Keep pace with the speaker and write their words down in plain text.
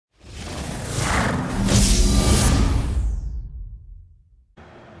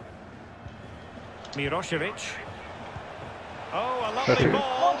Mirosevic. Oh, a lovely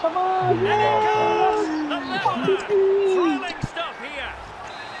ball. Come on, And it goes! The leveller! Thrilling stuff here.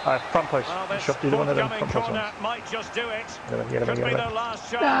 front post. Well, this Shot either one of them forthcoming front post corner ones. might just do it. Get Could him. be their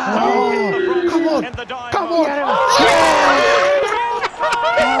last chance. No. Hit the front Come on. in the dive Come mode. on.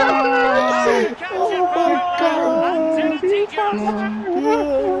 Oh my God! And did it just?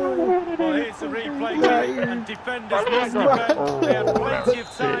 Well, here's the replay, Jay, and defenders must defend. They had plenty of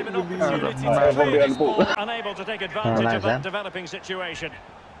time and opportunity to clear this ball. Unable to take advantage of that developing situation.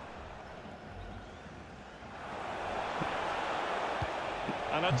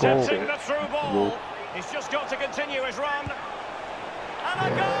 And attempting the through ball. He's just got to continue his run. And a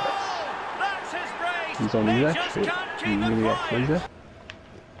goal! That's his brace. He's on They his just left can't foot. keep it Really quiet. Freezer.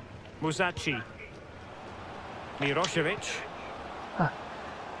 Musaci. Mirosevic.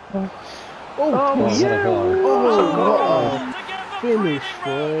 Finish,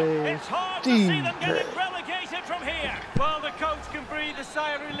 boy. It's hard to see them getting relegated from here. Well, the coach can breathe a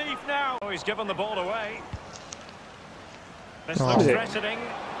sigh of relief now. Oh, he's given the ball away. This looks threatening.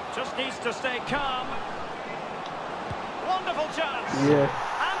 Just needs to stay calm. Wonderful chance. Yeah.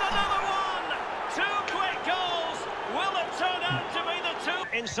 And another one. 2 quick goals. Will it turn out to be the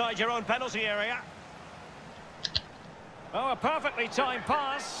 2? Inside your own penalty area. Oh, a perfectly timed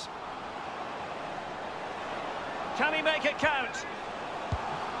pass. Can he make it count?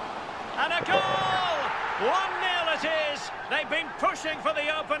 And a goal! 1-0 it is. They've been pushing for the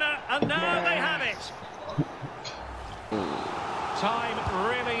opener, and now they have it. Time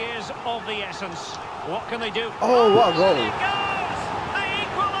really is of the essence. What can they do? Oh, what a goal. It goes! The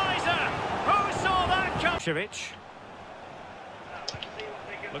equaliser! Who saw that come? Mirosevic.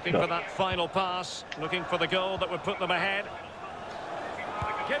 Looking for that final pass, looking for the goal that would put them ahead.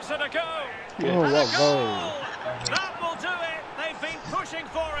 Gives it a go. Oh, what a goal. That will do it. They've been pushing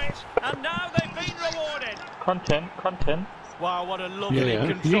for it, and now they've been rewarded. Content. Wow, what a lovely Yeah,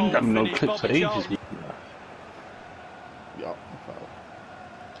 he control ain't got no finish, clips for Bobby ages. Charlton. Yeah.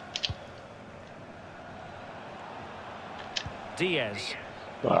 Diaz.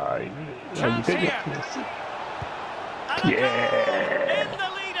 Right. Chance here. And a goal! In the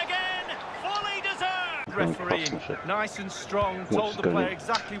lead again, fully deserved. Refereeing, nice and strong, told the player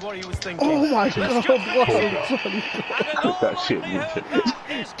exactly what he was thinking. Oh my God! What That shit,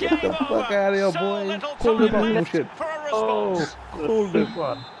 Get the fuck out of here, boy. Call him up, bullshit. Oh, Call this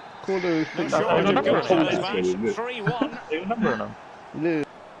one. Call those things. sure I to remember go it. into this match. 3-1. Do you remember them? Yeah.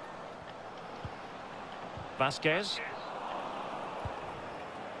 Vasquez.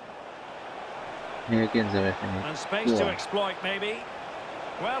 And space to exploit, maybe.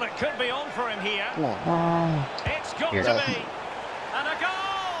 Well, it could be on for him here. It's got to be. And a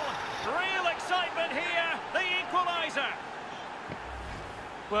goal! Real excitement here. The equaliser.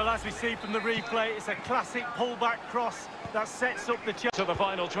 Well, as we see from the replay, it's a classic pullback cross that sets up the chance. To the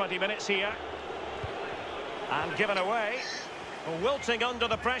final 20 minutes here. And given away. Wilting under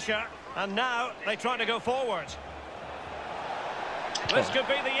the pressure. And now they try to go forward. This could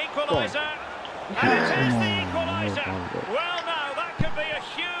be the equaliser. And it is the equaliser. Well, now, that could be a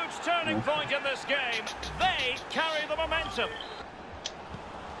huge turning point in this game. They carry the momentum.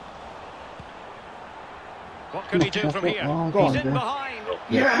 What can he do from here? He's in behind.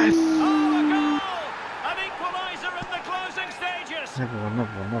 Yes! Oh, a goal! An equaliser in the closing stages.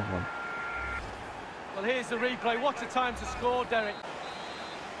 Another one. Well, here's the replay. What a time to score, Derek.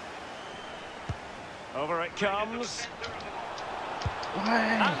 Over it comes. Why?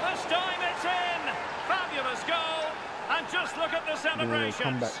 And this time it's in. Fabulous goal. And just look at the celebrations.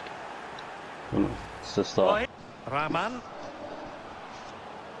 Come back. It's the start. Rahman.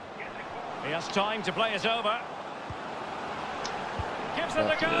 He has time to play it over. Gives it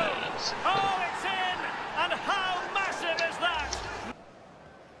a go. Oh, it's in. And how massive is that?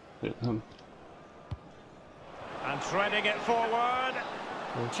 And treading it forward.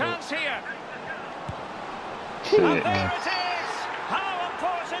 Chance here. And there it is. How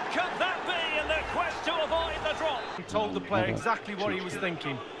important could that be in their quest to avoid the drop? He told the player exactly what he was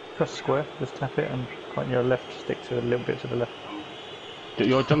thinking. Press square, just tap it and point your left stick to a little bit to the left.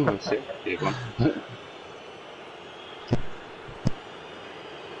 Your jungle sit. Yeah, go on.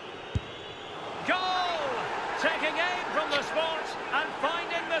 Goal! Taking aim from the spot and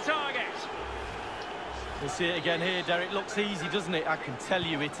finding the target. We'll see it again here, Derek. Looks easy, doesn't it? I can tell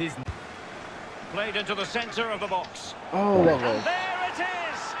you it isn't. Played into the centre of the box. Oh, what a goal. And there it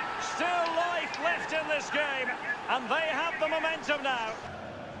is! Still life left in this game. And they have the momentum now.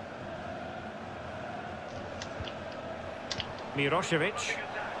 Mirosevic.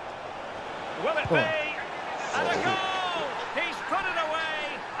 Will it be? And a goal! He's put it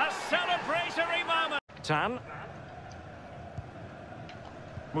away. A celebratory moment. Tan.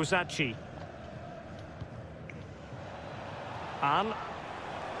 Musachi. An.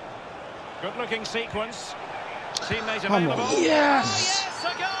 Good-looking sequence. Teammate available. Yes! Oh, yes, a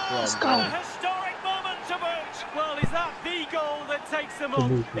goal! Let's go. And a historic moment to boot. Well, is that the goal that takes them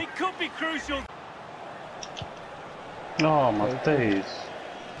on? It could be crucial. Oh my days.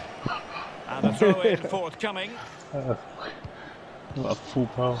 And the throw-in forthcoming. What a full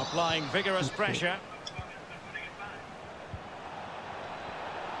pass. Applying vigorous pressure.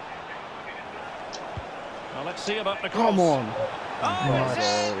 Well, let's see about the cross. Come on. Oh,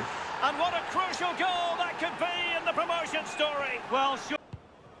 it's in! And what a crucial goal that could be in the promotion story. Well, sure.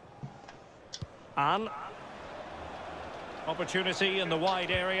 And opportunity in the wide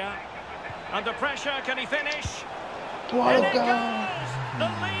area. Under pressure, can he finish? Well In it done. goes! The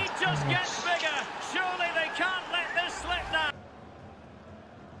lead just gets bigger. Surely they can't let this slip now.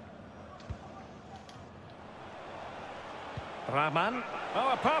 Rahman.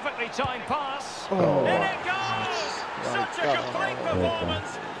 Oh, a perfectly timed pass. Oh. In it goes! Such a complete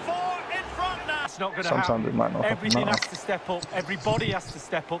performance. 4 in front now. It's not going to Sometimes happen. it might not happen Everything now. has to step up. Everybody has to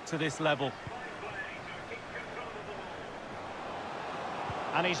step up to this level.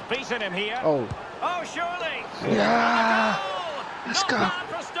 And he's beaten him here. Oh. Oh, surely. Yeah. Let's Let's Not go. bad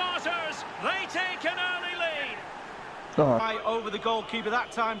for starters. They take an early lead. Oh, Right over the goalkeeper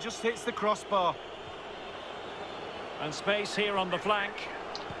that time, just hits the crossbar. And space here on the flank.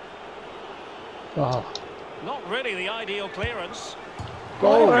 oh. Not really the ideal clearance.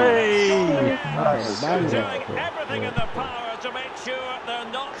 Go. Nice. Doing everything in their power to make sure they're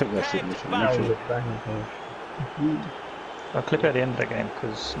not think that's it, pegged Mission. back. That was a banger. I'll clip it at the end of the game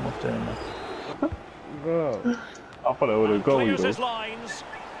because I'm not doing that. Bro. I thought it would have gone, Clears though. his lines.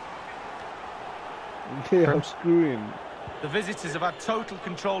 Yeah, I'm screwing. The visitors have had total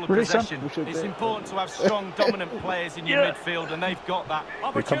control of Really, Sam? possession. We should It's do- important to have strong, dominant players in your Yeah. midfield, and they've got that.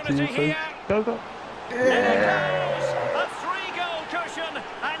 We come to Opportunity you soon. here. Go, go. In it goes. A 3-goal cushion.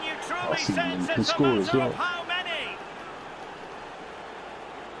 And you truly see sense you can it's a score as matter well. of how many.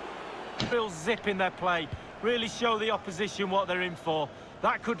 Real zip in their play. Really show the opposition what they're in for.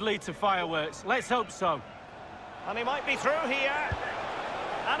 That could lead to fireworks. Let's hope so. And he might be through here.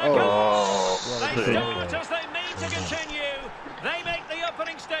 And a Oh. goal! Well They done. start as they mean to continue. They make the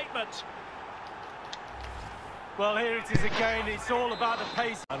opening statement. Well, here it is again. It's all about the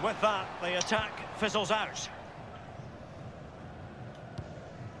pace. And with that, the attack fizzles out.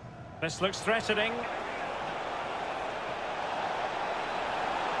 This looks threatening.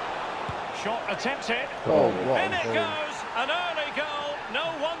 Shot attempted. Oh, what In a it goal. goes. An early goal.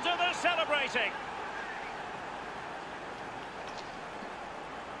 No wonder they're celebrating.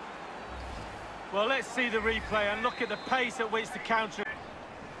 Well, let's see the replay and look at the pace at which the counter...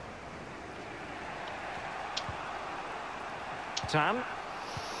 Tan.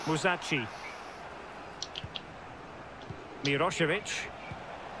 Musachi. Mirosevic.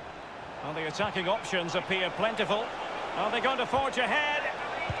 Well, the attacking options appear plentiful. Are they going to forge ahead?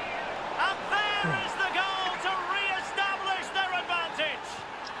 And there is the goal to re-establish their advantage.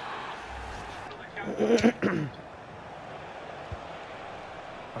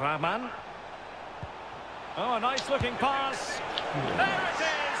 Rahman. Oh, a nice-looking pass. There it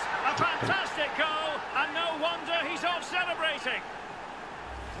is. A fantastic goal. And no wonder he's off celebrating.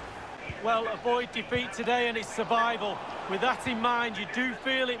 Well, avoid defeat today and it's survival. With that in mind, you do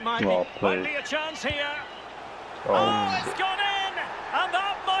feel it might Well be... Might played. be a chance here. Oh, it's gone in! And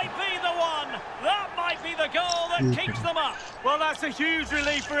that might be the one! That might be the goal that keeps them up! Well, that's a huge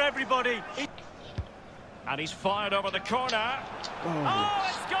relief for everybody. And he's fired over the corner. Oh,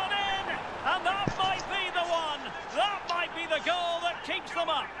 it's gone in! And that might be the one! That might be the goal that keeps them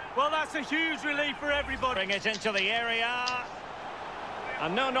up! Well, that's a huge relief for everybody. Bring it into the area.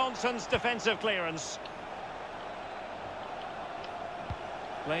 And no-nonsense defensive clearance.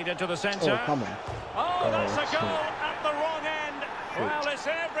 Played into the centre. Oh, come on. Oh, that's a goal at the wrong end. Well, it's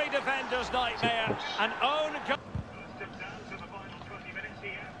every defender's nightmare. An own goal.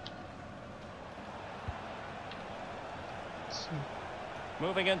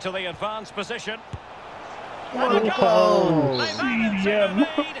 Moving into the advanced position. And a goal! They've added to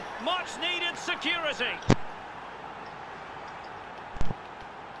the lead. Much needed security.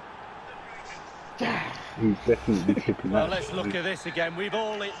 He's definitely clipping Well, that. let's look at this again. We've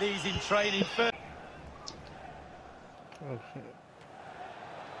all hit these in training first. Oh, shit.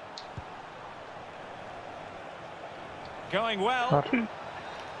 Going well.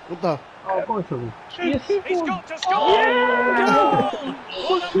 What the? Oh, both of them. He's got to score! Goal!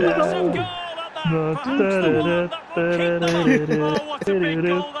 What a massive goal at the that. Perhaps the one that will keep them up. Oh, what a big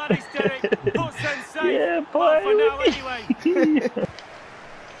goal that is, Derek. Puts them safe. Yeah, boy. Well, for now, anyway.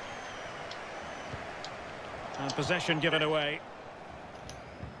 And possession given away.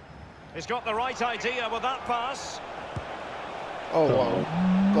 He's got the right idea with that pass. Oh, wow.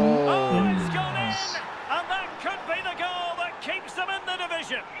 Oh, Goal. it's gone in! And that could be the goal that keeps them in the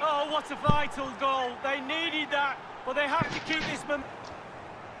division. Oh, what a vital goal. They needed that, but they have to keep this momentum.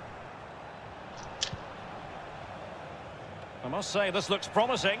 I must say, this looks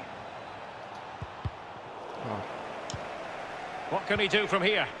promising. Oh. What can he do from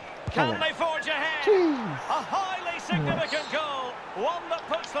here? Come Can on. they forge ahead? Jeez. A highly significant goal. One that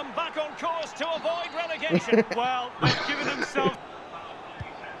puts them back on course to avoid relegation. Well, they've given themselves...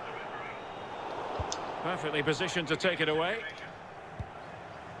 Perfectly positioned to take it away.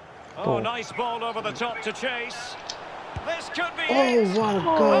 Oh, nice ball over the top to chase. This could be it. Oh,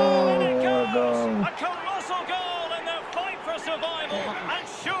 wow. Oh, and it Goal. goes. A colossal goal in their fight for survival. And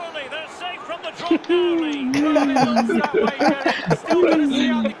surely they're safe from the drop now, Lee. Well, it looks that way, Derek. Still going to see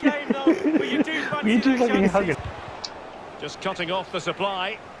out the game, though, but you do fancy You their just like me chances. hugging. Just cutting off the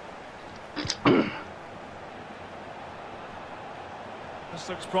supply. This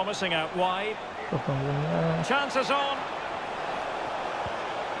looks promising out wide. Chances on.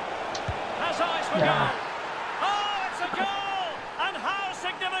 Has eyes for goal. Oh, it's a goal! And how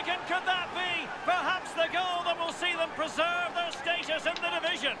significant could that be? Perhaps the goal that will see them preserve their status in the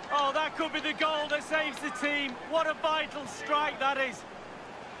division. Oh, that could be the goal that saves the team. What a vital strike that is.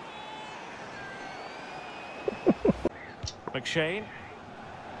 McShane.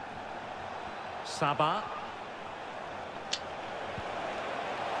 Sabah.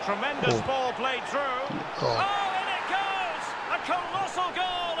 Tremendous ball played through. Oh, and it goes! A colossal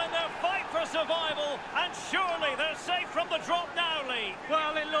goal in their fight for survival. And surely they're safe from the drop now, Lee.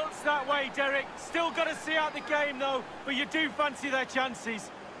 Well, it looks that way, Derek. Still got to see out the game, though, but you do fancy their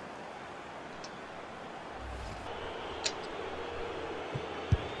chances.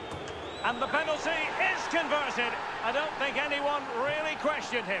 And the penalty is converted. I don't think anyone really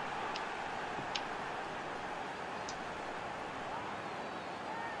questioned him.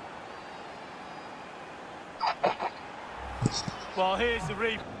 Well, here's the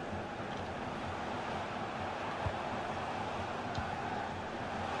replay.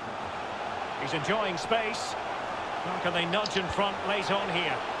 He's enjoying space. How can they nudge in front late on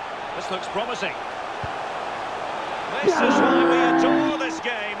here? This looks promising. This is why we adore this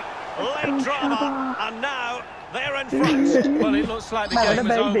game. Late drama, and now they're in front. Well, it looks like the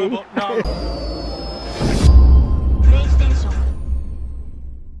game is over, but no.